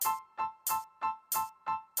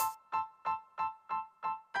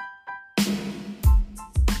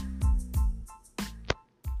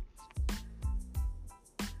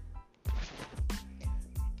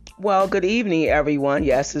Well, good evening, everyone.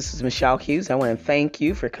 Yes, this is Michelle Hughes. I want to thank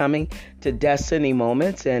you for coming to Destiny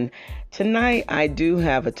Moments. And tonight I do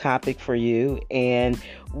have a topic for you, and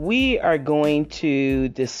we are going to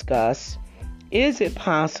discuss, is it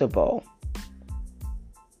possible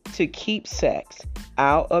to keep sex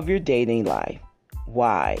out of your dating life?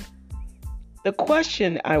 Why? The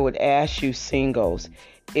question I would ask you singles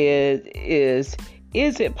is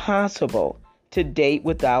it possible to date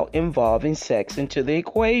without involving sex into the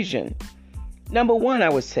equation? Number one, I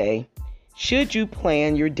would say, should you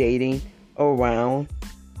plan your dating around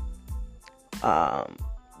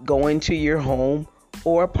going to your home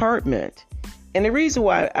or apartment? And the reason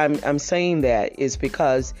why I'm saying that is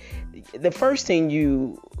because the first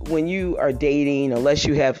thing when you are dating, unless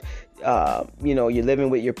you have, you're living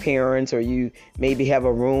with your parents or you maybe have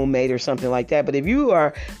a roommate or something like that. But if you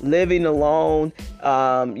are living alone,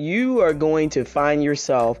 you are going to find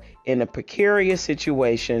yourself in a precarious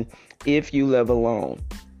situation if you live alone.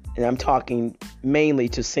 And I'm talking mainly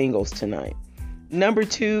to singles tonight. Number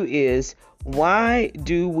two is, why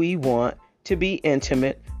do we want to be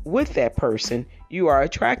intimate with that person you are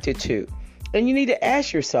attracted to? And you need to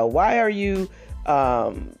ask yourself, why are you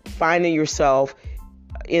finding yourself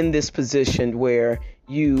in this position where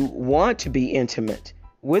you want to be intimate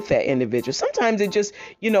with that individual? Sometimes it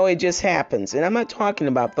just happens. And I'm not talking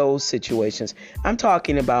about those situations. I'm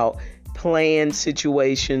talking about planned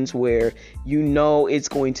situations where you know it's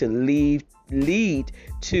going to lead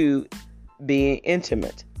to being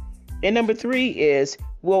intimate. And number three is,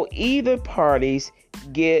 will either parties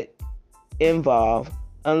get involved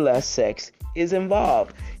unless sex is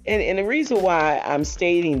involved? And the reason why I'm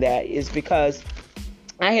stating that is because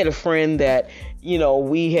I had a friend that,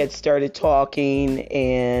 we had started talking,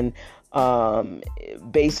 and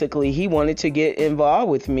basically he wanted to get involved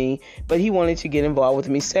with me, but he wanted to get involved with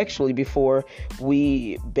me sexually before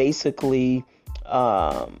we basically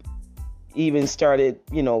even started,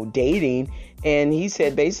 dating. And he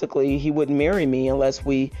said basically he wouldn't marry me unless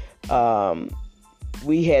we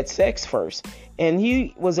had sex first. And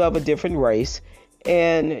he was of a different race.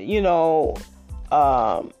 And,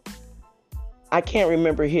 I can't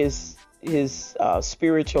remember his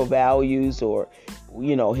spiritual values or,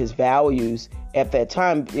 his values at that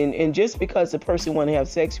time. And just because the person want to have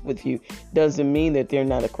sex with you doesn't mean that they're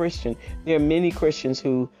not a Christian. There are many Christians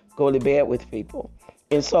who go to bed with people.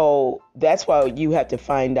 And so that's why you have to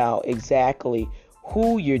find out exactly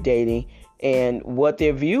who you're dating and what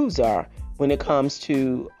their views are when it comes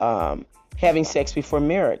to having sex before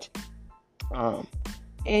marriage. I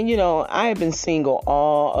have been single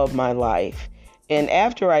all of my life. And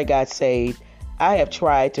after I got saved, I have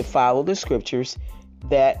tried to follow the scriptures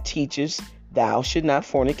that teaches thou should not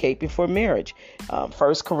fornicate before marriage.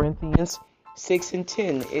 1 Corinthians 6 and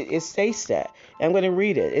 10, it states that. I'm going to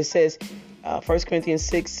read it. It says, 1 Corinthians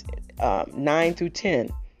 6, 9 through 10,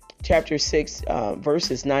 chapter 6,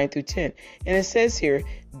 verses 9 through 10. And it says here,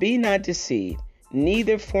 be not deceived.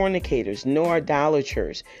 Neither fornicators, nor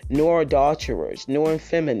idolaters, nor adulterers, nor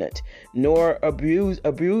effeminate, nor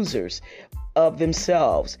abusers of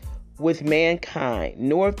themselves with mankind,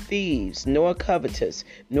 nor thieves, nor covetous,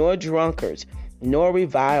 nor drunkards, nor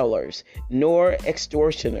revilers, nor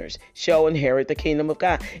extortioners shall inherit the kingdom of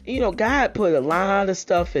God. God put a lot of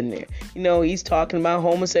stuff in there. He's talking about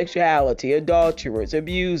homosexuality, adulterers,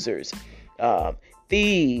 abusers,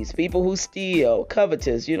 thieves, people who steal,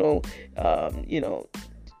 covetous,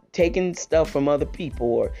 taking stuff from other people,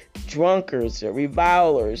 or drunkards or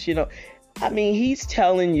revilers. He's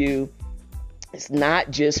telling you it's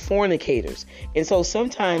not just fornicators. And so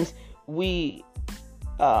sometimes we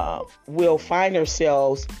will find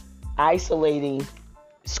ourselves isolating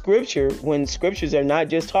scripture when scriptures are not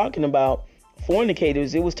just talking about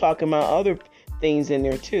fornicators. It was talking about other things in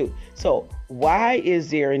there too. So why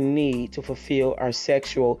is there a need to fulfill our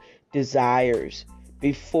sexual desires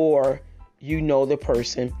before you know the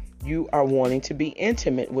person you are wanting to be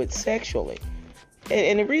intimate with sexually?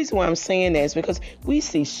 And the reason why I'm saying that is because we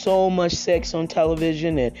see so much sex on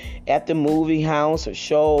television and at the movie house or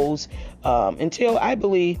shows until I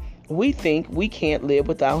believe we think we can't live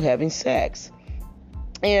without having sex.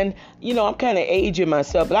 And, I'm kind of aging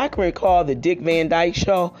myself, but I can recall the Dick Van Dyke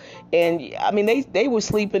Show. And, they were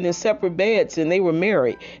sleeping in separate beds and they were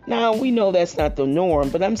married. Now, we know that's not the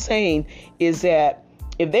norm, but I'm saying is that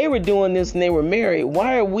if they were doing this and they were married,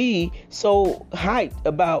 why are we so hyped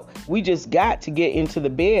about we just got to get into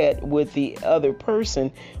the bed with the other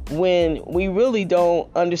person when we really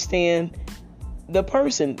don't understand the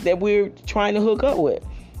person that we're trying to hook up with?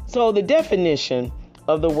 So the definition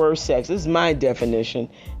of the word sex. This is my definition.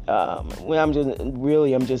 When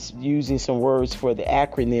I'm just using some words for the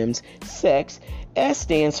acronyms. Sex. S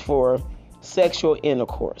stands for sexual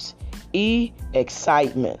intercourse. E,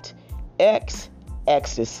 excitement. X,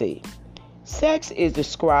 ecstasy. Sex is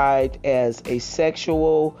described as a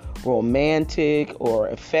sexual, romantic, or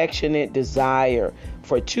affectionate desire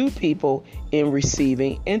for two people in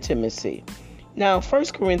receiving intimacy. Now, 1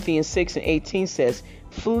 Corinthians 6:18 says,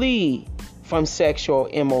 flee from sexual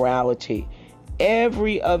immorality.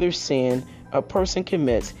 Every other sin a person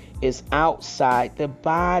commits is outside the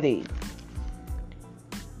body.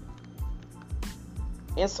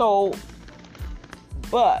 And so,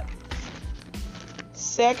 but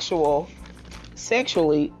sexually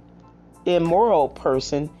immoral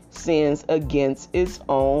person sins against its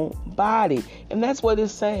own body. And that's what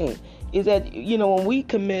it's saying, is that, when we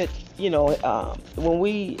commit, when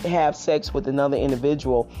we have sex with another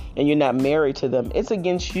individual and you're not married to them, it's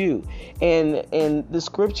against you. And the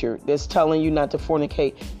scripture that's telling you not to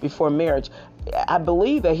fornicate before marriage, I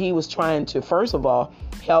believe that he was trying to, first of all,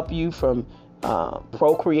 help you from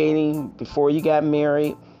procreating before you got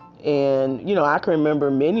married. And, I can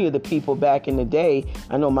remember many of the people back in the day.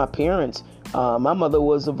 I know my parents, my mother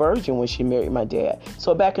was a virgin when she married my dad.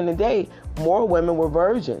 So back in the day, more women were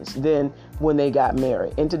virgins than when they got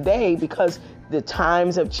married. And today, because the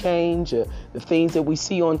times have changed, the things that we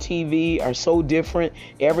see on TV are so different.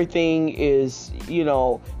 Everything is,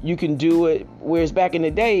 you can do it. Whereas back in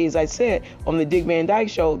the day, as I said, on the Dick Van Dyke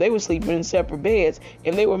Show, they were sleeping in separate beds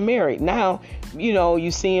and they were married. Now,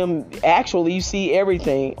 you see them, actually, you see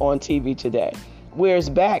everything on TV today. Whereas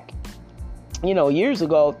back, years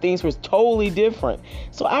ago, things were totally different.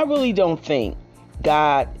 So I really don't think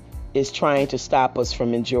God is trying to stop us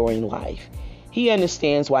from enjoying life. He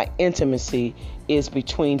understands why intimacy is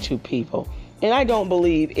between two people. And I don't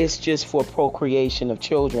believe it's just for procreation of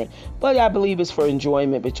children, but I believe it's for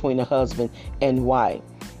enjoyment between a husband and wife.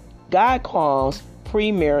 God calls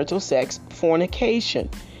premarital sex fornication.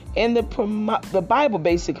 And the Bible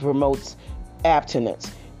basically promotes abstinence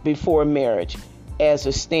before marriage as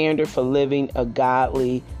a standard for living a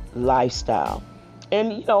godly lifestyle.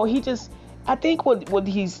 And, I think what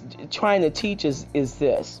he's trying to teach us is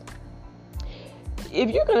this. If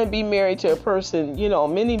you're going to be married to a person,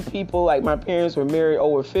 many people, like my parents, were married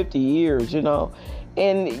over 50 years, and,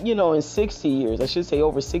 in 60 years, I should say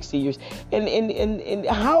over 60 years. And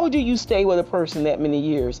how do you stay with a person that many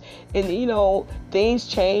years? And, things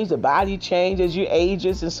change, the body changes as you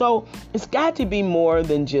ages. And so it's got to be more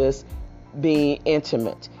than just being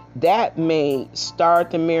intimate. That may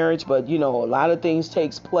start the marriage, but a lot of things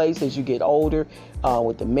takes place as you get older,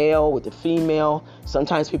 with the male, with the female.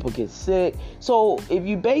 Sometimes people get sick. So if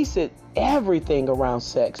you base everything around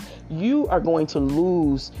sex, you are going to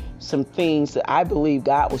lose some things that I believe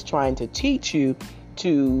God was trying to teach you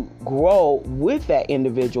to grow with that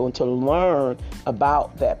individual and to learn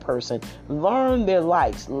about that person, learn their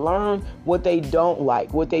likes, learn what they don't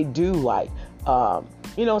like, what they do like.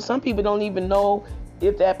 Some people don't even know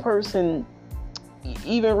if that person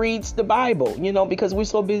even reads the Bible, because we're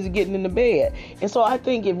so busy getting in the bed. And so I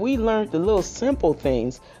think if we learned the little simple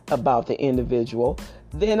things about the individual,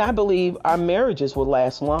 then I believe our marriages will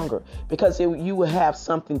last longer, because you will have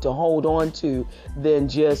something to hold on to than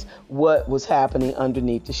just what was happening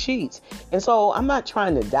underneath the sheets. And so I'm not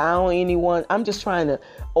trying to down anyone. I'm just trying to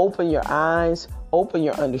open your eyes, open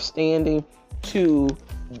your understanding to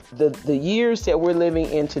the years that we're living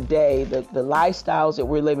in today. The lifestyles that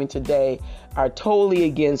we're living today are totally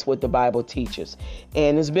against what the Bible teaches.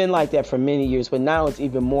 And it's been like that for many years, but now it's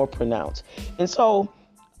even more pronounced. And so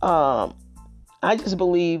I just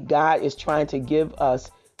believe God is trying to give us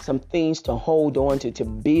some things to hold on to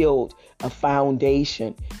build a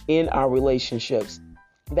foundation in our relationships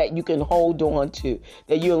that you can hold on to,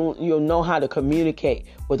 that you'll know how to communicate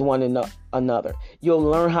with one another. You'll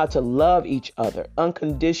learn how to love each other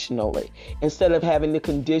unconditionally, instead of having the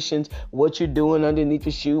conditions, what you're doing underneath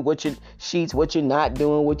the shoe, what your sheets, what you're not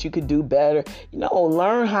doing, what you could do better.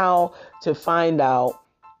 Learn how to find out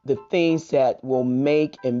the things that will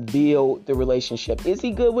make and build the relationship. Is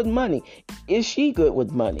he good with money? Is she good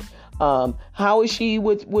with money? How is she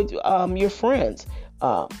with your friends?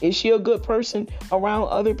 Is she a good person around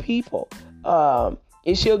other people?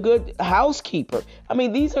 Is she a good housekeeper? I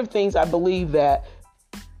mean, these are things I believe that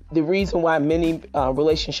the reason why many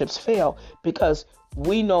relationships fail, because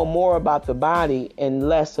we know more about the body and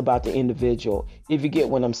less about the individual, if you get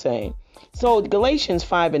what I'm saying. So Galatians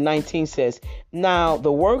 5:19 says, now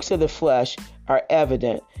the works of the flesh are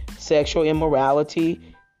evident: sexual immorality,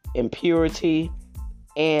 impurity,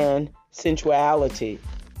 and sensuality.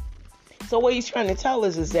 So what he's trying to tell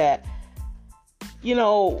us is that,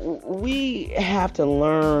 we have to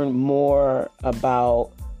learn more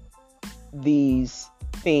about these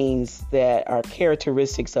things that are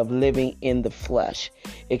characteristics of living in the flesh,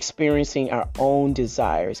 experiencing our own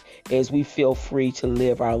desires as we feel free to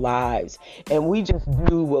live our lives. And we just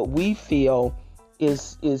do what we feel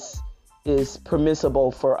is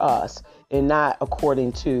permissible for us and not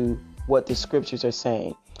according to what the scriptures are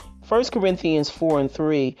saying. 1 Corinthians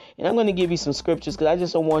 4:3, and I'm going to give you some scriptures because I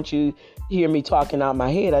just don't want you to hear me talking out my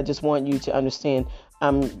head. I just want you to understand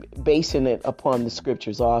I'm basing it upon the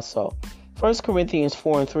scriptures also. 1 Corinthians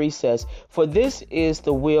 4:3 says, "For this is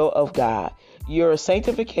the will of God, your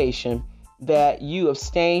sanctification, that you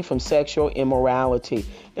abstain from sexual immorality."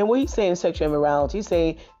 And what he's saying sexual immorality, he's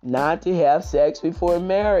saying not to have sex before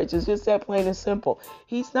marriage. It's just that plain and simple.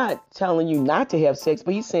 He's not telling you not to have sex,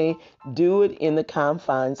 but he's saying do it in the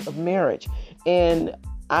confines of marriage. And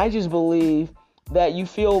I just believe that you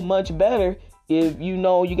feel much better if you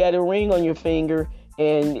know you got a ring on your finger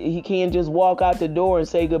and he can't just walk out the door and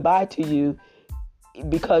say goodbye to you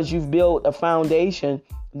because you've built a foundation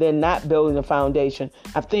than not building a foundation.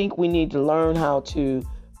 I think we need to learn how to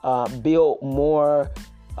build more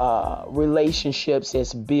relationships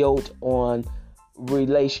that's built on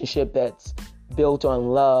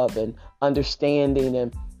love and understanding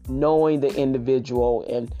and knowing the individual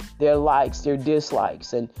and their likes, their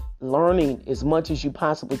dislikes, and learning as much as you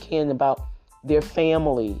possibly can about their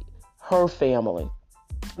family, her family,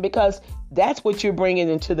 because that's what you're bringing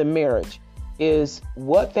into the marriage, is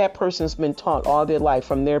what that person's been taught all their life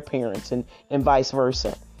from their parents and vice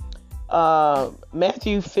versa.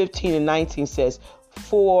 Matthew 15:19 says,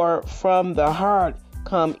 "For from the heart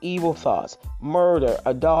come evil thoughts, murder,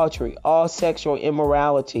 adultery, all sexual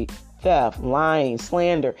immorality, theft, lying,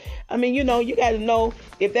 slander." I mean, you got to know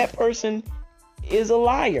if that person is a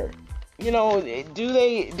liar. Do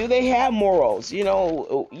they have morals?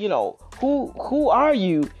 Who are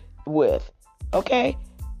you with? Okay?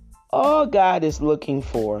 All God is looking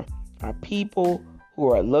for are people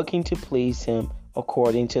who are looking to please him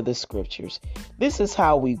according to the scriptures. This is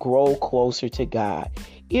how we grow closer to God.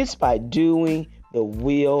 It's by doing the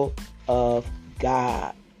will of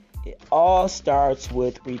God. It all starts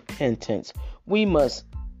with repentance. We must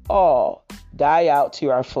all die out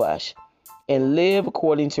to our flesh and live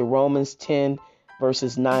according to Romans 10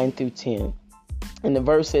 verses 9 through 10. And the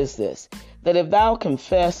verse is this, that if thou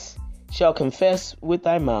shall confess with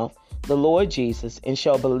thy mouth the Lord Jesus, and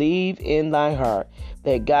shall believe in thy heart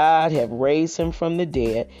that God hath raised him from the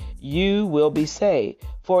dead, you will be saved.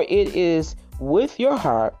 For it is with your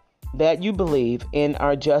heart that you believe and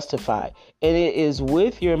are justified, and it is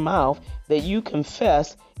with your mouth that you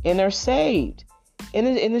confess and are saved. And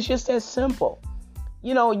it's just that simple.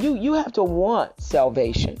 You have to want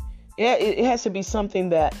salvation. It has to be something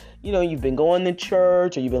that, you've been going to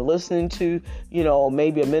church, or you've been listening to,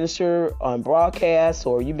 maybe a minister on broadcast,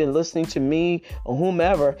 or you've been listening to me or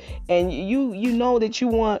whomever, and you know that you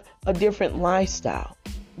want a different lifestyle.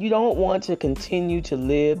 You don't want to continue to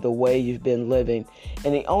live the way you've been living.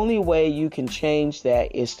 And the only way you can change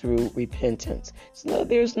that is through repentance. So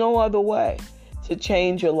there's no other way to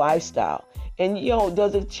change your lifestyle. And,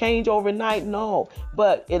 does it change overnight? No.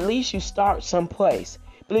 But at least you start someplace.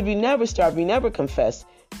 But if you never start, if you never confess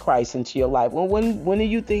Christ into your life, well, when do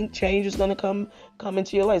you think change is going to come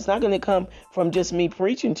into your life? It's not going to come from just me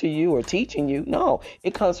preaching to you or teaching you. No,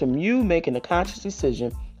 it comes from you making a conscious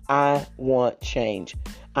decision. I want change.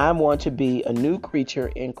 I want to be a new creature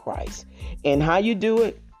in Christ. And how you do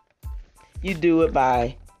it? You do it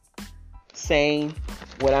by saying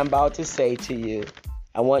what I'm about to say to you.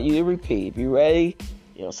 I want you to repeat. You ready?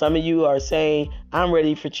 Some of you are saying, I'm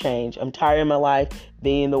ready for change. I'm tired of my life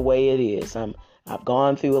being the way it is. I've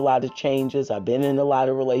gone through a lot of changes. I've been in a lot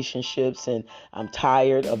of relationships, and I'm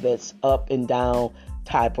tired of this up and down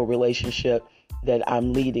type of relationship that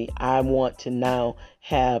I'm leading. I want to now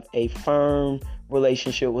have a firm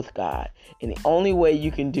relationship with God. And the only way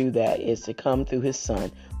you can do that is to come through his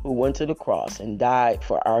son, who went to the cross and died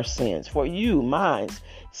for our sins, for you, mine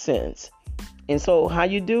sins. And so how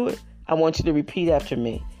you do it? I want you to repeat after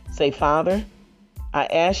me. Say, Father, I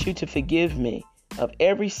ask you to forgive me of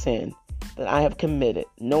every sin that I have committed,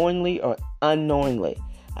 knowingly or unknowingly.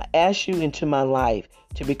 I ask you into my life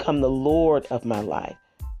to become the Lord of my life.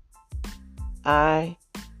 I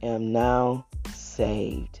am now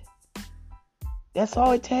saved. That's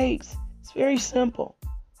all it takes. It's very simple.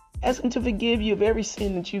 Ask him to forgive you of every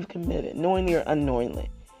sin that you've committed, knowingly or unknowingly.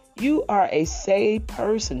 You are a saved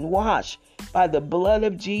person, washed by the blood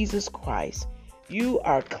of Jesus Christ. You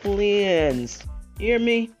are cleansed. Hear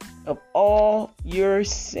me? of all your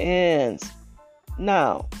sins.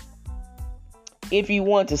 Now, if you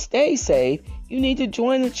want to stay saved, you need to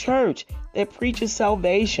join a church that preaches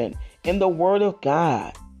salvation and the Word of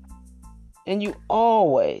God. And you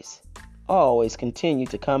always continue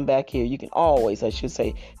to come back here. You can always, I should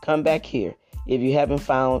say, come back here if you haven't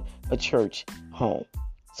found a church home,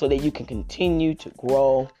 so that you can continue to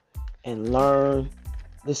grow and learn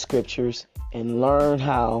the scriptures and learn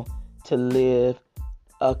how to live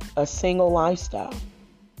a single lifestyle.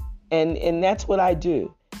 And that's what I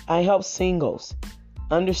do. I help singles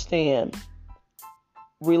understand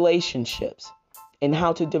relationships and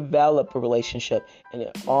how to develop a relationship. And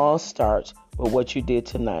it all starts with what you did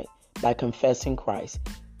tonight, by confessing Christ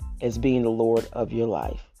as being the Lord of your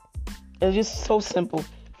life. And it's just so simple,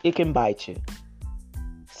 it can bite you.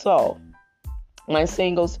 So, my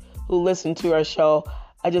singles who listen to our show,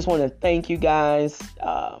 I just want to thank you guys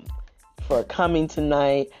for coming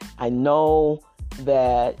tonight. I know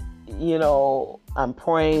that, I'm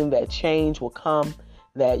praying that change will come,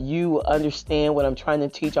 that you will understand what I'm trying to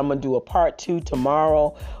teach. I'm going to do a part 2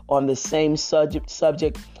 tomorrow on the same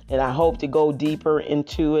subject, and I hope to go deeper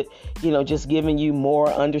into it, just giving you more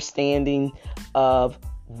understanding of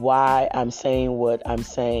why I'm saying what I'm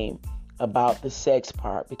saying about the sex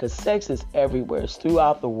part, because sex is everywhere. It's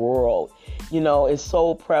throughout the world. It's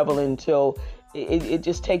so prevalent until it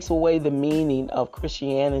just takes away the meaning of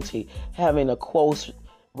Christianity, having a close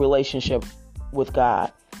relationship with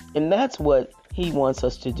God. And that's what He wants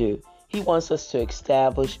us to do. He wants us to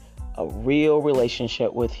establish a real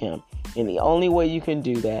relationship with Him. And the only way you can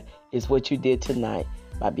do that is what you did tonight,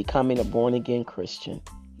 by becoming a born-again Christian.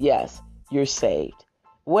 Yes, you're saved.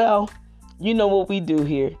 Well, you know what we do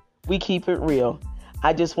here. We keep it real.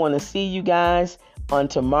 I just want to see you guys on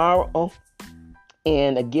tomorrow.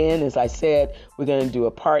 And again, as I said, we're going to do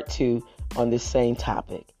a part 2 on this same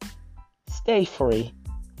topic. Stay free.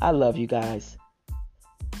 I love you guys.